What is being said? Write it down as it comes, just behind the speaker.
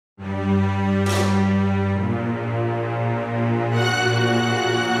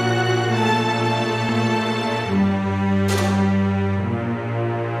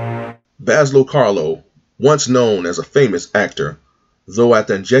Laszlo Carlo, once known as a famous actor, though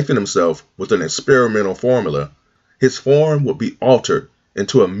after injecting himself with an experimental formula, his form would be altered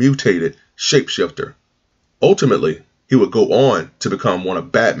into a mutated shapeshifter. Ultimately, he would go on to become one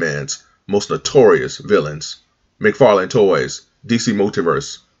of Batman's most notorious villains. McFarlane Toys, DC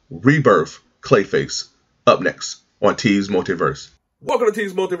Multiverse, Rebirth CLAYFACE. Up next on T's Multiverse. Welcome to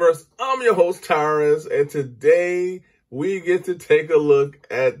T's Multiverse. I'm your host, Tyrus, and today we get to take a look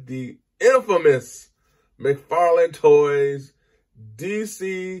at the infamous McFarlane Toys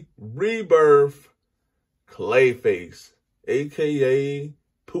DC Rebirth CLAYFACE, aka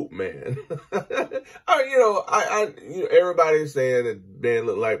Poop Man. Everybody's saying that man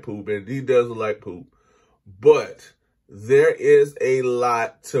look like poop, and he does look like poop. But there is a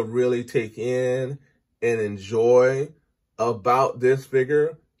lot to really take in and enjoy about this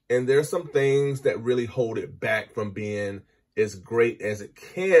figure. And there's some things that really hold it back from being as great as it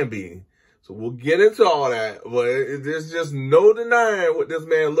can be. So we'll get into all that, but there's just no denying what this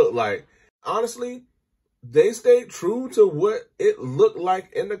man looked like. Honestly, they stayed true to what it looked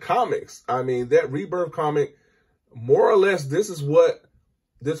like in the comics. I mean, that Rebirth comic, more or less, this is what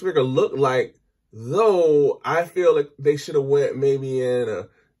this figure looked like, though I feel like they should have went maybe in a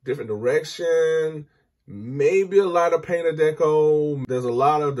different direction, maybe a lot of painter deco. There's a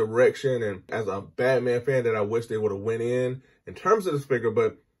lot of direction, and as a Batman fan, that I wish they would have went in terms of this figure,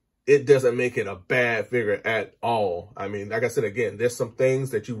 but it doesn't make it a bad figure at all. I mean, like I said, again, there's some things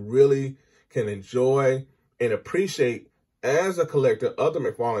that you really can enjoy and appreciate as a collector of the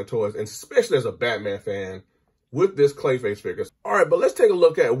McFarlane Toys, and especially as a Batman fan with this CLAYFACE figure. All right, but let's take a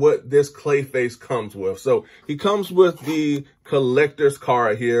look at what this CLAYFACE comes with. So he comes with the collector's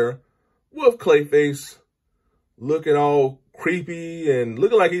card here with CLAYFACE looking all creepy and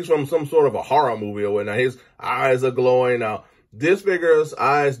looking like he's from some sort of a horror movie or whatnot. His eyes are glowing. Now, this figure's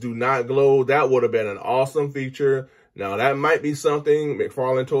eyes do not glow. That would have been an awesome feature. Now, that might be something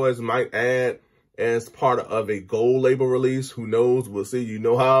McFarlane Toys might add as part of a gold label release. Who knows? We'll see. You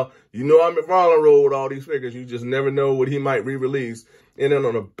know how McFarlane rolled with all these figures. You just never know what he might re-release. And then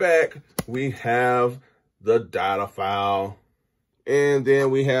on the back, we have the data file. And then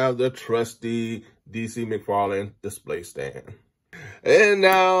we have the trusty DC McFarlane display stand. And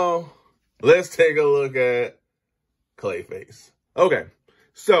now, let's take a look at CLAYFACE. Okay,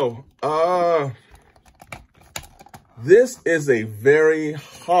 so, this is a very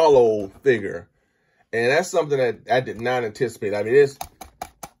hollow figure. And that's something that I did not anticipate. I mean,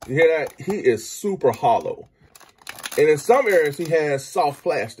 you hear that? He is super hollow. And in some areas, he has soft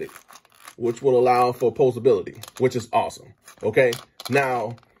plastic, which will allow for posability, which is awesome. Okay?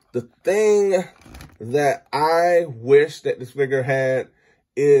 Now, the thing that I wish that this figure had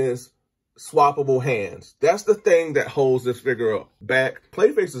is swappable hands. That's the thing that holds this figure back.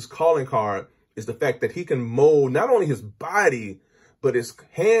 CLAYFACE's calling card is the fact that he can mold not only his body, but his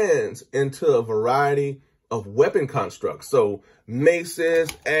hands into a variety of weapon constructs. So maces,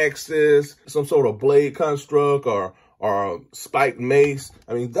 axes, some sort of blade construct, or spiked mace.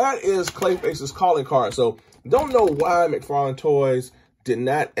 I mean, that is CLAYFACE's calling card. So don't know why McFarlane Toys did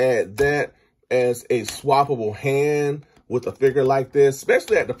not add that as a swappable hand with a figure like this,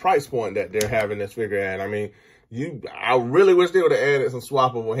 especially at the price point that they're having this figure at. I mean, I really wish they would have added some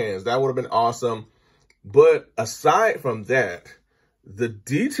swappable hands. That would have been awesome. But aside from that, the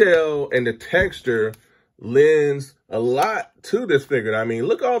detail and the texture lends a lot to this figure. I mean,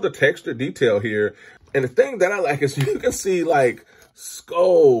 look at all the texture detail here. And the thing that I like is you can see like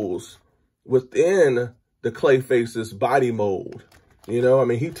skulls within the CLAYFACE's body mold. You know, I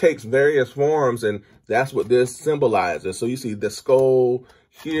mean, he takes various forms, and that's what this symbolizes. So you see the skull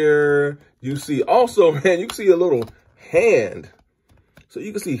here. You see also, man, you can see a little hand. So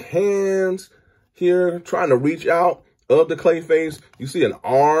you can see hands here trying to reach out of the CLAYFACE. You see an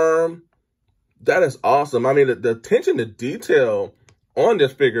arm. That is awesome. I mean, the attention to detail on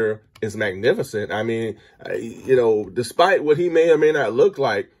this figure is magnificent. I mean, you know, despite what he may or may not look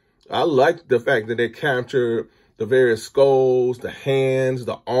like, I like the fact that they captured the various skulls, the hands,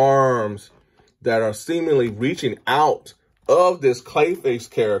 the arms that are seemingly reaching out of this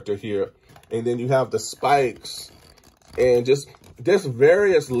CLAYFACE character here. And then you have the spikes and just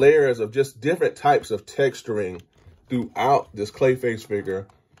various layers of just different types of texturing throughout this CLAYFACE figure,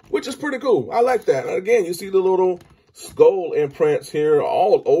 which is pretty cool. I like that. And again, you see the little skull imprints here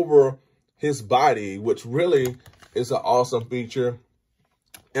all over his body, which really is an awesome feature.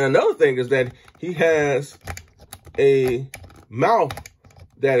 And another thing is that he has a mouth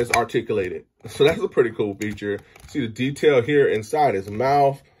that is articulated. So that's a pretty cool feature. See the detail here inside his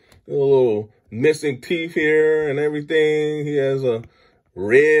mouth, a little missing teeth here and everything. He has a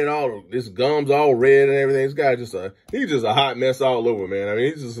red, all his gums all red and everything. This guy he's just a hot mess all over, man. I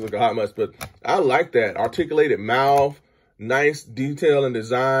mean, he's just like a hot mess, but I like that. Articulated mouth, nice detail and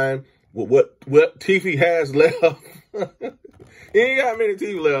design with what teeth he has left. He ain't got many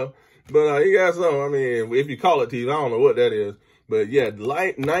teeth left, but he got some. I mean, if you call it teeth, I don't know what that is. But yeah,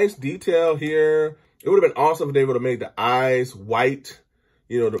 nice detail here. It would have been awesome if they would have made the eyes white,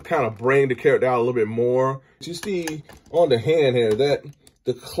 you know, to kind of bring the character out a little bit more. You see on the hand here, that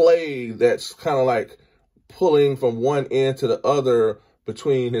the clay that's kind of like pulling from one end to the other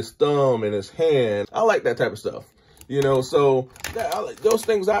between his thumb and his hand. I like that type of stuff, you know, so those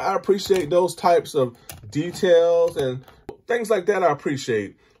things, I appreciate those types of details and things like that. I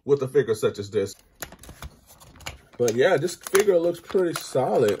appreciate with a figure such as this. But yeah, this figure looks pretty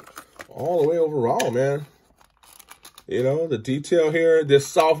solid all the way overall, man. You know, the detail here, this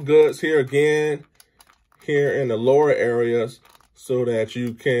soft goods here again, here in the lower areas so that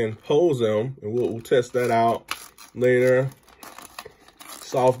you can pose them. And we'll test that out later.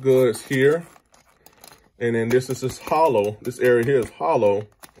 Soft goods here. And then this is just hollow. This area here is hollow.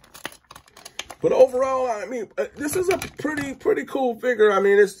 But overall, I mean, this is a pretty cool figure. I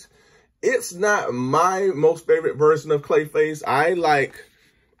mean, it's not my most favorite version of Clayface.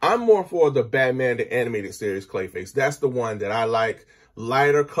 I'm more for the Batman the Animated Series Clayface. That's the one that I like.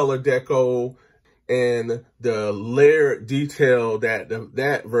 Lighter color deco and the layered detail that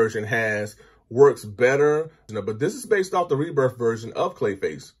that version has works better. You know, but this is based off the Rebirth version of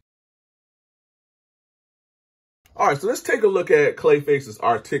Clayface. All right, so let's take a look at Clayface's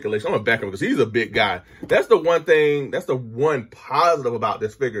articulation. I'm gonna back him because he's a big guy. That's the one thing, that's the one positive about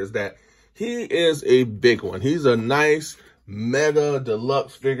this figure is that he is a big one. He's a nice mega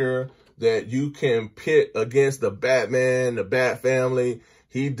deluxe figure that you can pit against the Batman, the Bat family.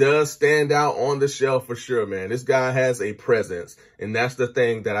 He does stand out on the shelf for sure, man. This guy has a presence, and that's the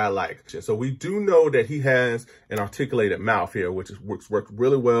thing that I like. So we do know that he has an articulated mouth here, which works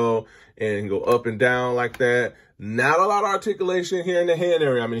really well and go up and down like that. Not a lot of articulation here in the hand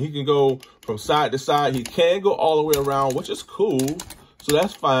area. I mean, he can go from side to side. He can go all the way around, which is cool. So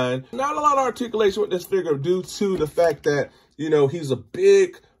that's fine. Not a lot of articulation with this figure due to the fact that, you know, he's a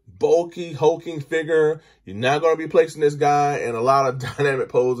big, bulky, hulking figure. You're not going to be placing this guy in a lot of dynamic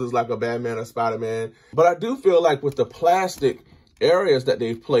poses like a Batman or Spider-Man. But I do feel like with the plastic areas that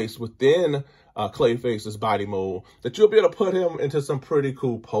they've placed within Clayface's body mold, that you'll be able to put him into some pretty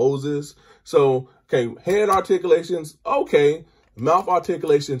cool poses. So, okay, head articulations, okay. Mouth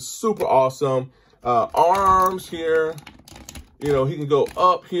articulation, super awesome. Arms here, you know, he can go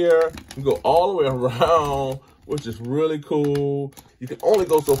up here, he can go all the way around, which is really cool. You can only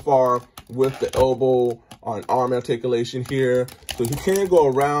go so far with the elbow on arm articulation here. So he can go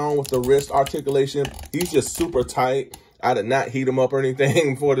around with the wrist articulation. He's just super tight. I did not heat him up or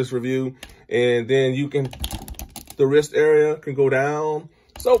anything for this review. And then you can, the wrist area can go down.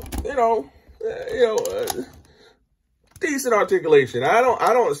 So, decent articulation. I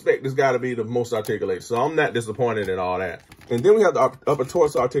don't expect this guy to be the most articulated, so I'm not disappointed in all that. And then we have the upper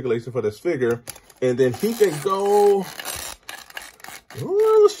torso articulation for this figure. And then he can go,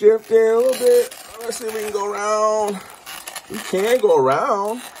 shift in a little bit. Let's see if we can go around. We can go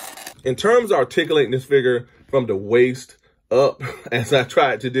around. In terms of articulating this figure from the waist up, as I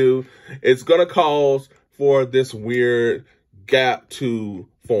tried to do, it's going to cause for this weird gap to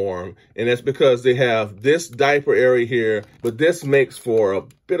form. And that's because they have this diaper area here, but this makes for a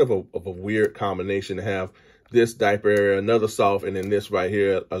bit of a weird combination to have this diaper area, another soft, and then this right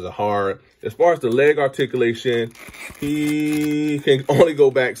here as a hard. As far as the leg articulation, he can only go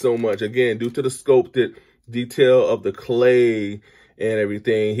back so much. Again, due to the sculpted detail of the clay and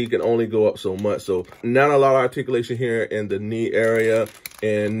everything, he can only go up so much. So not a lot of articulation here in the knee area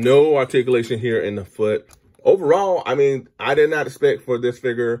and no articulation here in the foot. Overall, I mean, I did not expect for this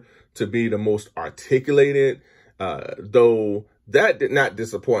figure to be the most articulated, though that did not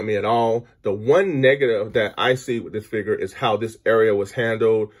disappoint me at all. The one negative that I see with this figure is how this area was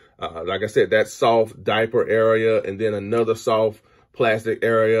handled. Like I said, that soft diaper area and then another soft plastic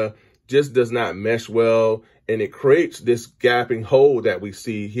area just does not mesh well. And it creates this gapping hole that we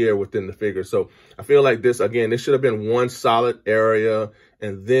see here within the figure. So I feel like this, again, this should have been one solid area.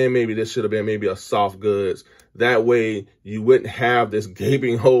 And then maybe this should have been maybe a soft goods. That way you wouldn't have this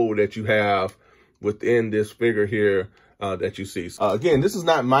gaping hole that you have within this figure here that you see. Again, this is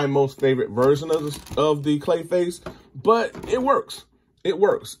not my most favorite version of the Clayface, but it works. It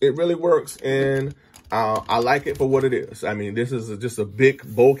works. It really works. And I like it for what it is. I mean, this is just a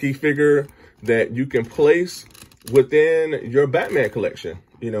big, bulky figure that you can place within your Batman collection,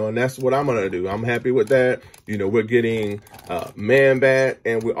 you know, and that's what I'm going to do. I'm happy with that. You know, we're getting Man-Bat,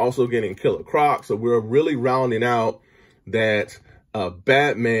 and we're also getting Killer Croc. So we're really rounding out that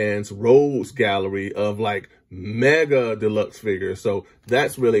Batman's Rogues gallery of like mega deluxe figures. So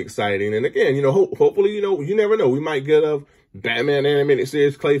that's really exciting. And again, you know, hopefully, you know, you never know. We might get a Batman animated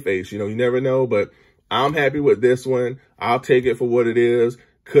series Clayface, you know, you never know, but I'm happy with this one. I'll take it for what it is.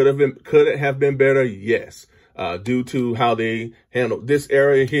 Could it have been better? Yes. Due to how they handled this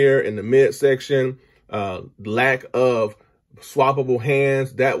area here in the midsection, lack of swappable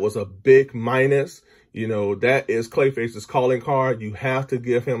hands, that was a big minus. You know, that is Clayface's calling card. You have to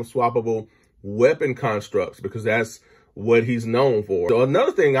give him swappable weapon constructs because that's what he's known for. So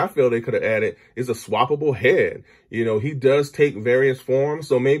another thing I feel they could have added is a swappable head. You know, he does take various forms.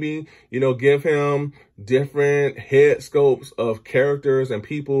 So maybe, you know, give him different head scopes of characters and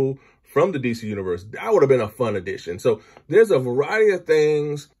people from the DC universe. That would have been a fun addition. So there's a variety of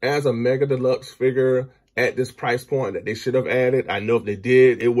things as a mega deluxe figure at this price point that they should have added. I know if they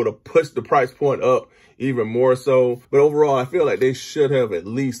did, it would have pushed the price point up even more so. But overall, I feel like they should have at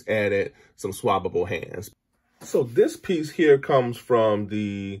least added some swappable hands. So this piece here comes from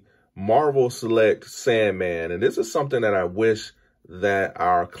the Marvel Select Sandman. And this is something that I wish that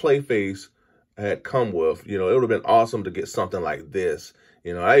our Clayface had come with. You know, it would have been awesome to get something like this.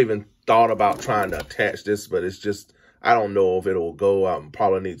 You know, I even thought about trying to attach this, but it's just, I don't know if it'll go. I'll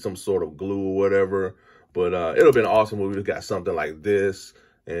probably need some sort of glue or whatever. But it'll have been awesome if we got something like this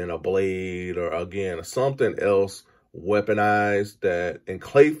and a blade, or again, something else weaponized that in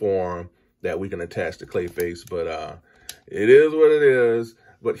clay form that we can attach to Clayface. But it is what it is.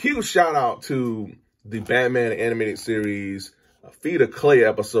 But huge shout out to the Batman animated series Feed of Clay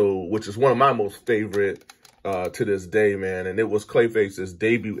episode, which is one of my most favorite to this day, man. And it was Clayface's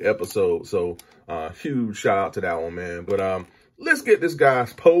debut episode. So huge shout out to that one, man. But let's get this guy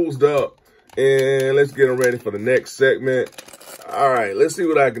posed up and let's get him ready for the next segment. All right, let's see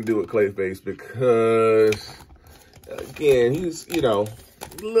what I can do with Clayface, because again, he's, you know,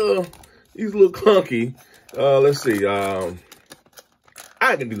 he's a little clunky. Let's see.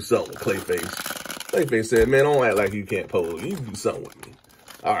 I can do something with Clayface. Clayface said, man, don't act like you can't pose. You can do something with me.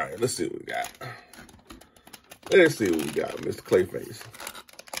 All right, let's see what we got. Let's see what we got, Mr. Clayface.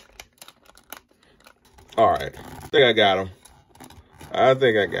 All right, I think I got him. I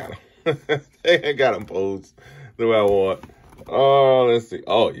think I got him. I got him posed the way I want. Oh, let's see.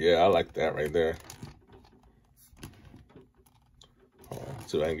 Oh, yeah, I like that right there.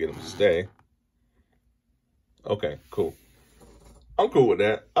 So I can get him to stay. Okay, cool. I'm cool with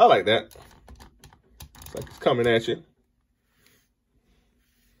that. I like that. It's like it's coming at you.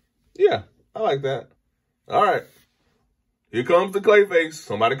 Yeah, I like that. All right. Here comes the Clayface.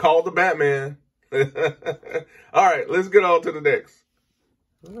 Somebody called the Batman. All right, let's get on to the next.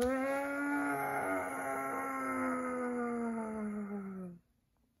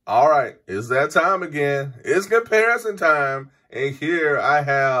 All right, it's that time again. It's comparison time. And here I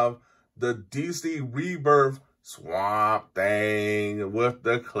have the DC Rebirth Swamp Thing with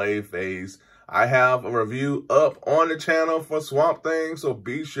the Clayface. I have a review up on the channel for Swamp Thing, so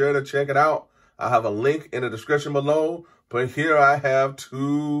be sure to check it out. I have a link in the description below. But here I have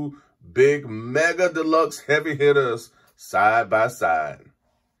two big mega deluxe heavy hitters side by side.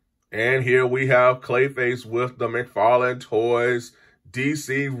 And here we have Clayface with the McFarlane Toys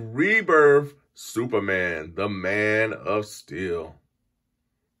DC Rebirth Superman, the Man of Steel.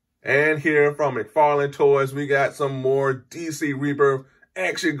 And here from McFarlane Toys, we got some more DC Rebirth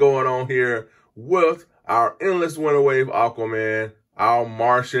action going on here with our Endless Winter Wave Aquaman, our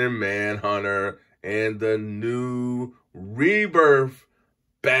Martian Manhunter, and the new Rebirth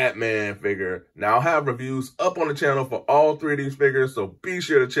Batman figure. Now, I'll have reviews up on the channel for all three of these figures, so be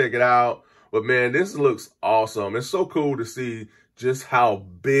sure to check it out. But man, this looks awesome. It's so cool to see just how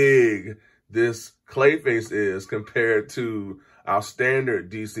big this Clayface is compared to our standard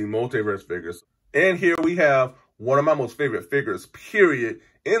DC Multiverse figures. And here we have one of my most favorite figures, period,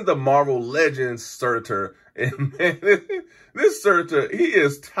 in the Marvel Legends Surtur. And man, this Surtur, he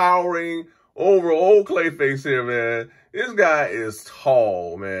is towering over old Clayface here, man. This guy is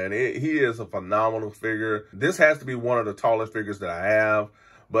tall, man. He is a phenomenal figure. This has to be one of the tallest figures that I have.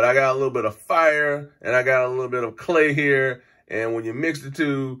 But I got a little bit of fire, and I got a little bit of clay here. And when you mix the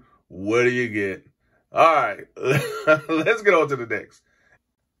two, what do you get? All right, let's get on to the next.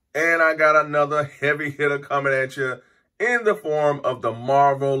 And I got another heavy hitter coming at you in the form of the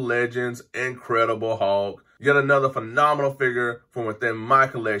Marvel Legends Incredible Hulk. Yet another phenomenal figure from within my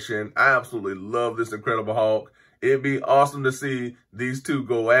collection. I absolutely love this Incredible Hulk. It'd be awesome to see these two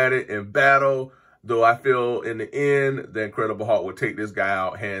go at it in battle. though I feel in the end, the Incredible Hulk will take this guy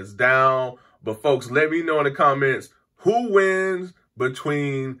out hands down. But folks, let me know in the comments who wins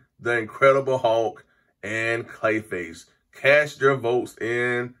between the Incredible Hulk and Clayface. Cash your votes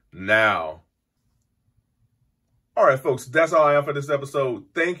in now. All right, folks, that's all I have for this episode.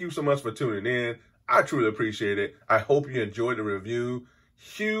 Thank you so much for tuning in. I truly appreciate it. I hope you enjoyed the review.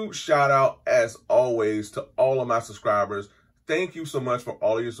 Huge shout out, as always, to all of my subscribers. Thank you so much for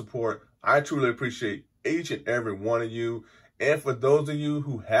all of your support. I truly appreciate each and every one of you. And for those of you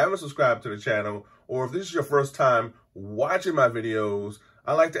who haven't subscribed to the channel, or if this is your first time watching my videos,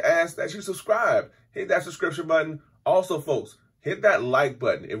 I'd like to ask that you subscribe. Hit that subscription button. Also, folks, hit that like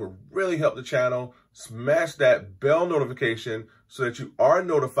button. It will really help the channel. Smash that bell notification so that you are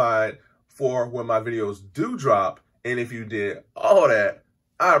notified for when my videos do drop. And if you did all that,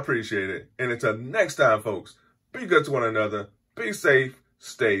 I appreciate it. And until next time, folks, be good to one another. Be safe.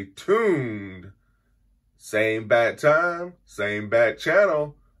 Stay tuned. Same bad time, same bad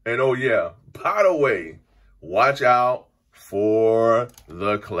channel. And oh yeah, by the way, watch out for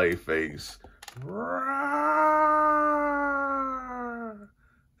the Clayface.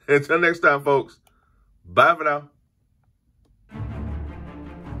 Until next time, folks. Bye for now.